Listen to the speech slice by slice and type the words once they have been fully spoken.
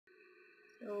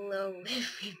Hello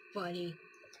everybody,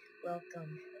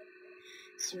 welcome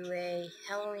to a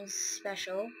Halloween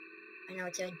special. I know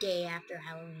it's a day after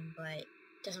Halloween, but it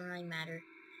doesn't really matter.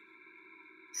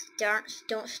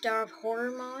 Don't starve horror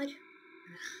mod.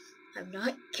 I'm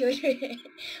not good at it.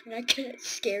 I'm not good at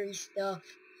scary stuff.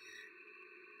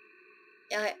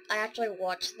 I actually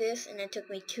watched this and it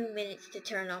took me 2 minutes to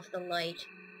turn off the light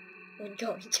when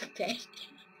going to bed.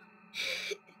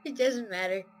 It doesn't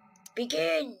matter.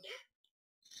 Begin!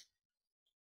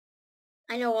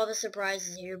 I know all the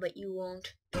surprises here, but you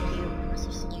won't. Unless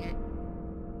you've seen it.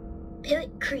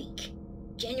 Pilot Creek.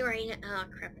 January. Oh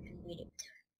crap! I can read it.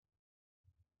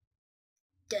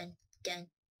 Dun dun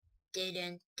dun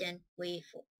dun dun. Wait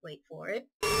for it.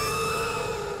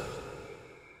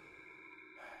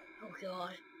 Oh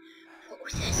god! What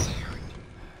was that sound?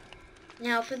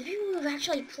 Now, for the people who've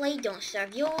actually played Don't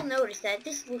Starve, you'll notice that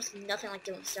this looks nothing like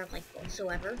Don't Starve, like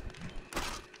whatsoever.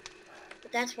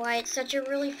 But that's why it's such a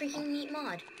really freaking neat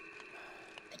mod.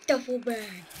 A duffel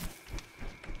bag.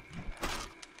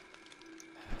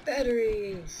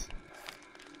 Batteries.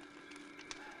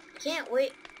 I can't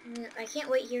wait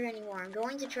here anymore. I'm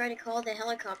going to try to call the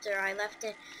helicopter.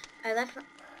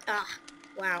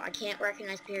 Wow, I can't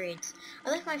recognize periods. I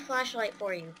left my flashlight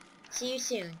for you. See you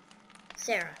soon.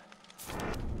 Sarah.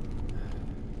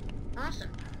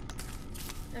 Awesome.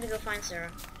 I gotta go find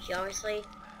Sarah. She obviously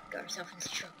got herself into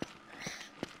trouble.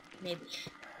 Maybe.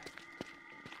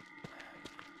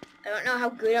 I don't know how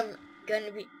good I'm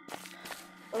gonna be.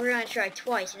 We're gonna try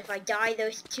twice, and if I die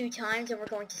those 2 times, then we're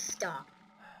going to stop.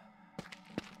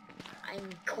 I'm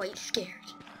quite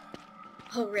scared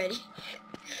already.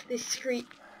 This screen,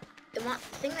 the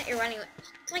thing that you're running with,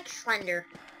 it's like Slender.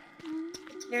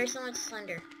 It's very similar to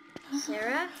Slender.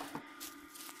 Sarah?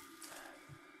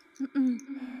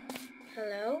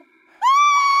 Hello?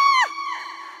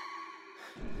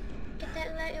 Get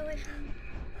that light away from me.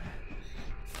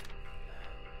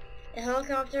 The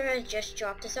helicopter has just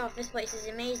dropped us off. This place is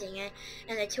amazing,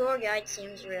 and the tour guide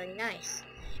seems really nice.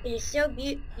 It is so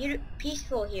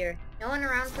peaceful here. No one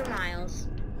around for miles.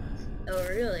 Oh,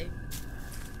 really?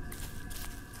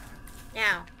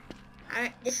 Now,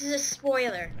 this is a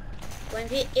spoiler.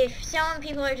 If some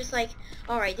people are just like,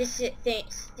 alright, this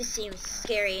seems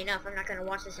scary enough, I'm not going to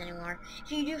watch this anymore.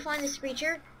 If you do find this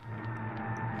creature,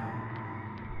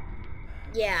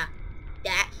 yeah,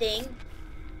 that thing,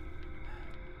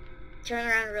 turn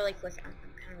around really quick. I'm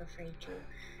kind of afraid to.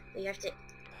 But you have to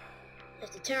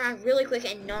turn around really quick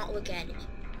and not look at it.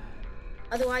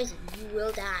 Otherwise, you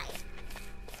will die.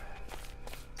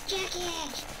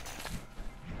 Jacket!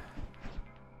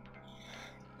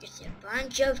 Just a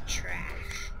bunch of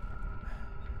trash.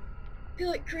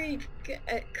 Pilot Creep!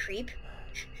 Creep?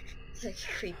 It's like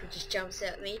a creeper just jumps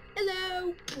at me.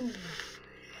 Hello!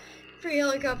 Free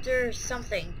helicopter,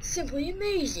 something simply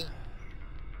amazing.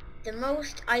 The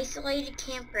most isolated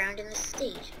campground in the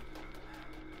state.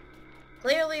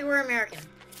 Clearly we're American.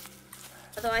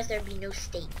 Otherwise there'd be no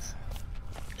states.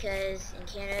 Because in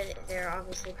Canada there are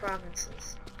obviously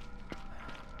provinces.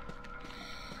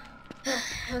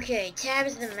 Okay, tab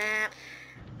is the map.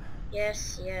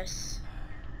 Yes, yes.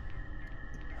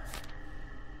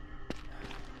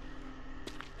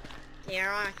 The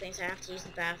ironic thing is I have to use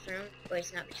the bathroom. But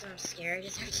it's not because I'm scared, I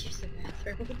just have to use the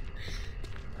bathroom.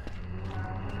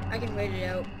 I can wait it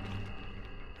out.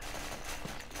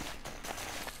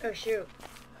 Oh shoot.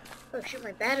 Oh shoot,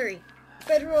 my battery.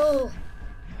 Bedroll!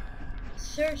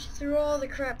 Search through all the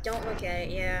crap. Don't look at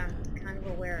it. Yeah, I'm kind of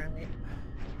aware of it.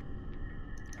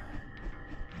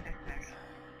 Backpack.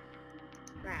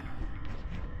 Crap.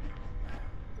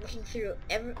 Looking through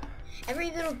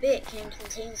every little bit can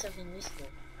contain something useful.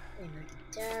 Wait a minute.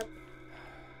 Tab.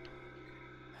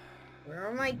 Where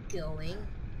am I going?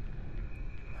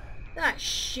 Ah,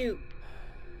 shoot.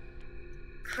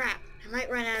 Crap. I might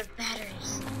run out of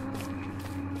batteries.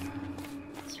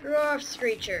 Screw off,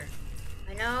 Screecher.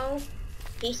 I know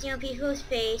feasting on people's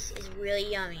face is really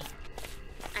yummy.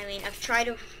 I mean, I've tried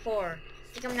it before.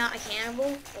 Think I'm not a cannibal?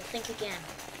 Well, think again.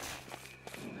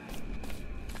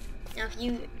 Now, if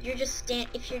you're just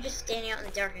standing out in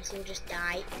the darkness, you'll just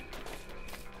die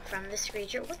from the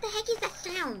Screecher. What the heck is that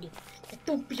sound? The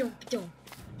thump-a-dump-a-dump.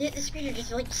 The Screecher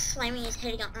just like slamming his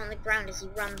head on the ground as he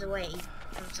runs away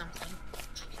from something.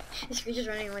 The Screecher's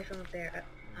running away from a bear.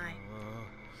 Hi.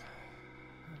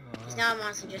 He's not a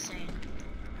monster, just saying.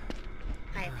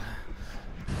 Fire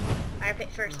pit. Fire pit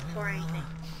first before anything.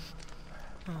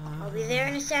 I'll be there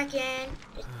in a second.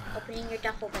 Just opening your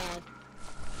duffel bag.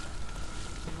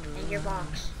 And your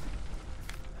box.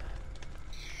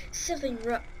 Something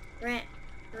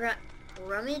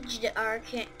rummaged our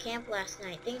camp last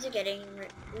night. Things are getting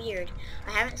weird.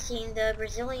 I haven't seen the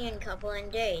Brazilian couple in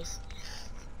days.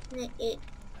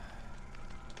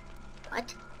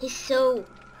 What?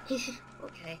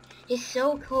 Okay. He's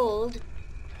so cold.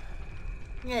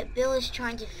 Yeah, Bill is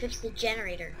trying to fix the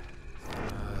generator.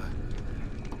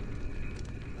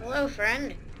 Hello,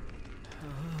 friend.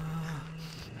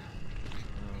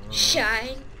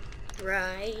 Shine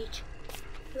bright.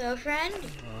 Hello, friend.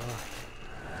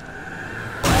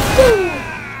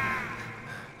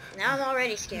 Now I'm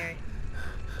already scared.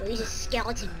 Well, he's a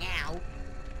skeleton now.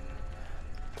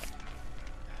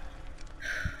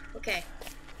 Okay,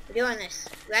 we're doing this.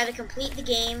 We either complete the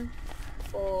game,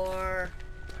 or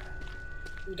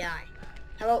we die.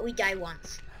 How about we die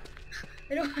once?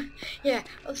 I don't. Yeah,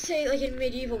 I'll say like a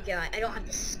medieval guy. I don't have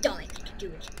the stomach to do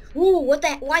it. Ooh, what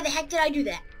the? Why the heck did I do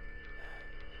that?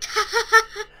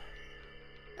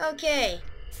 Okay.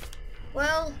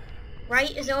 Well,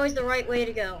 right is always the right way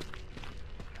to go.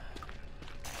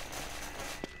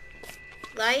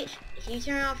 Light, if you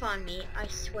turn off on me, I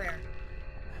swear.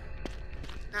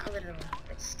 Not literally,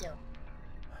 but still.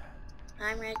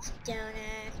 I'm redstone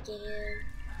after you.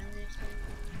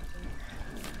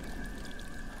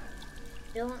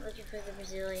 Bill went looking for the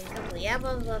Brazilian couple. Yeah,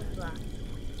 blah blah blah blah.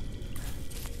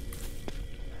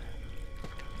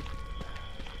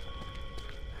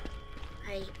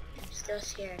 I am still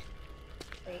scared.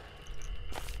 Wait.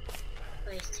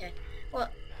 Place 10. Well,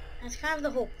 that's kind of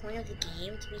the whole point of the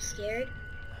game, to be scared.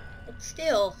 But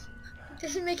still, it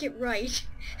doesn't make it right.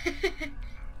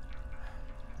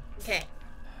 Okay.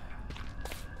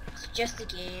 It's just a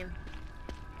game.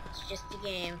 It's just a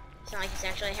game. It's not like it's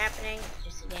actually happening. It's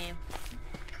just a game.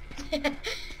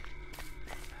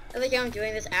 I think I'm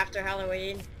doing this after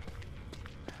Halloween.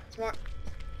 We're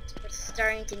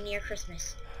starting to near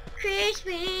Christmas.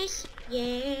 Christmas,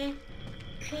 yeah.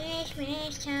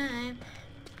 Christmas time.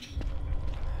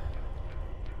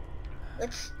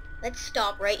 Let's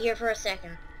stop right here for a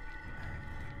second.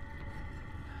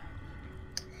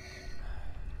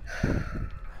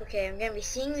 Okay, I'm gonna be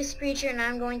seeing this creature and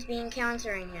I'm going to be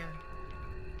encountering him.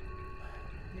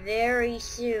 Very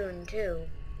soon, too.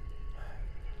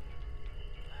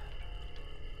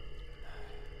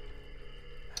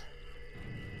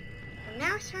 I'm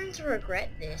now starting to regret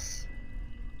this.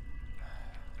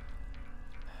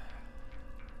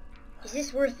 Is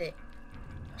this worth it?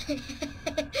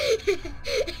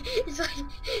 it's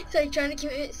like trying to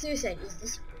commit suicide. Is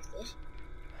this worth it?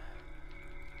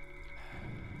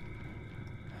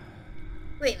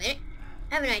 Wait a minute.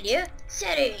 I have an idea.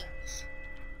 Settings.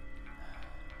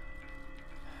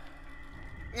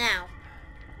 Now.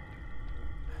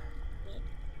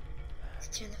 Let's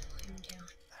turn the volume down.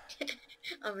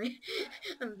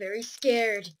 I'm very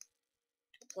scared.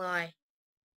 Apply.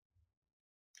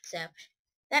 Accept.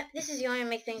 This is going to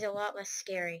make things a lot less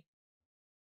scary.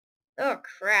 Oh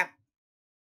crap.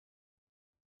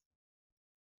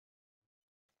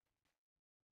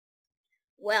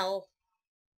 Well,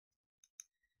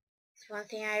 it's one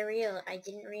thing I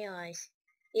didn't realize.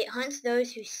 It hunts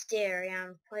those who stare, and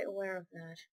I'm quite aware of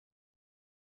that.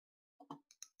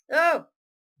 Oh!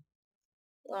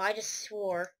 Well, I just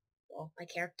swore. Well, my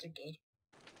character did.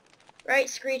 Right,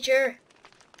 Screecher.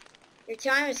 Your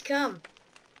time has come.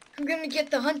 I'm gonna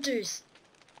get the hunters.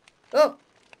 Oh!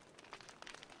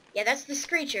 Yeah, that's the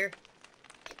Screecher.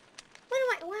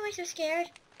 Why am I so scared?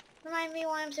 Remind me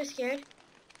why I'm so scared.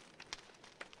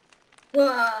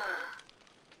 Whoa!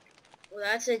 Well,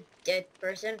 that's a dead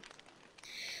person.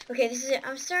 Okay, this is it.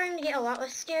 I'm starting to get a lot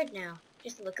less scared now.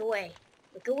 Just look away.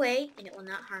 Look away, and it will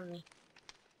not harm me.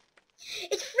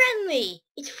 It's friendly!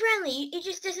 It's friendly. It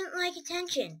just doesn't like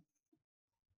attention.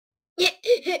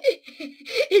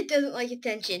 It doesn't like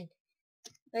attention.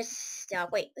 Let's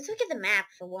stop. Wait, let's look at the map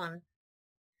for one.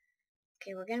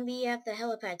 Okay, we're gonna be at the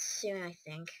helipad soon, I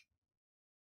think.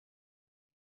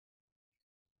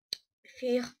 I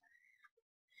feel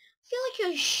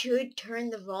like I should turn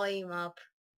the volume up,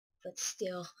 but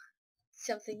still,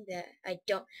 something that I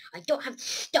don't have the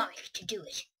stomach to do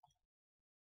it.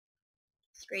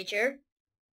 Screecher,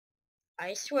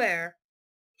 I swear,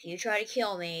 if you try to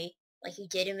kill me, like you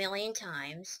did a million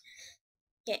times,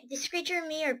 yeah, the Screecher and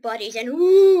me are buddies, and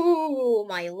ooh,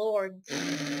 my lord.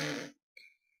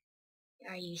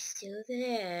 Are you still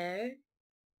there?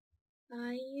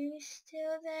 Are you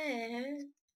still there?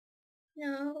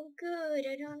 No, good,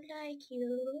 I don't like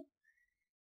you.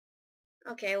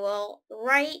 Okay, well,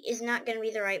 right is not going to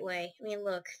be the right way. I mean,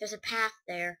 look, there's a path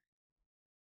there.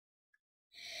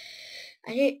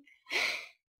 I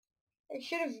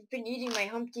should have been eating my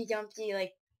Humpty Dumpty,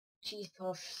 like, cheese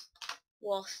puffs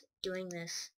whilst doing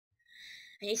this.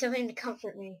 I need something to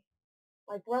comfort me.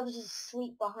 My brother's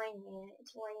asleep behind me and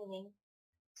it's raining.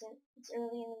 It's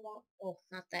early in the morning. Well,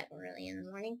 not that early in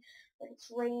the morning, but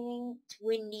it's raining, it's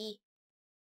windy.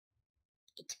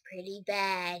 It's pretty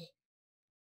bad.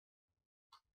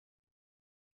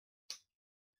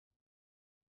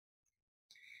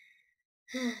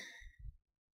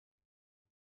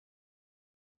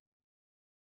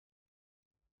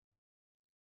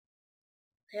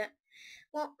 Yeah.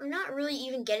 Well, I'm not really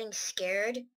even getting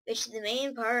scared, which the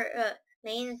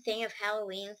main thing of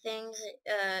Halloween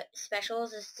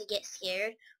specials is to get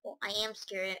scared. Well, I am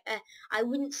scared. I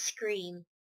wouldn't scream.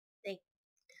 Like,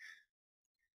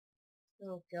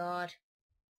 oh God.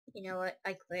 You know what?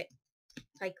 I quit.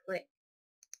 I quit.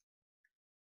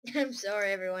 I'm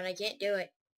sorry, everyone. I can't do it.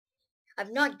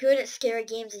 I'm not good at scary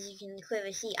games, as you can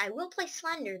clearly see. I will play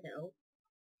Slender, though.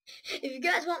 If you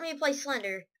guys want me to play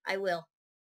Slender, I will.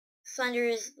 Slender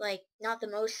is, like, not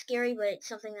the most scary, but it's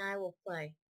something that I will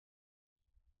play.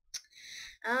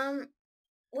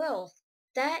 Well,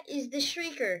 that is the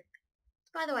Shrieker.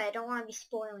 By the way, I don't want to be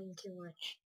spoiling too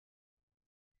much.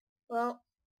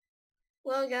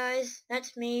 Well, guys,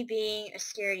 that's me being a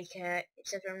scaredy cat,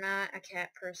 except I'm not a cat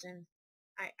person.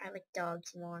 I like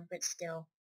dogs more, but still.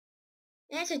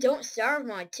 And it's a Don't Starve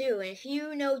mod, too, and if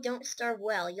you know Don't Starve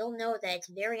well, you'll know that it's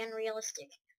very unrealistic.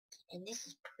 And this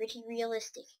is pretty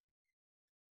realistic.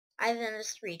 Other than the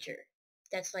Screecher.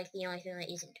 That's like the only thing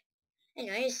that isn't.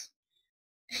 Anyways,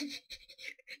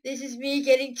 this is me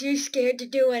getting too scared to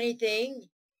do anything.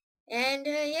 And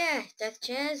yeah, Death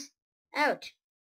Chaz, out.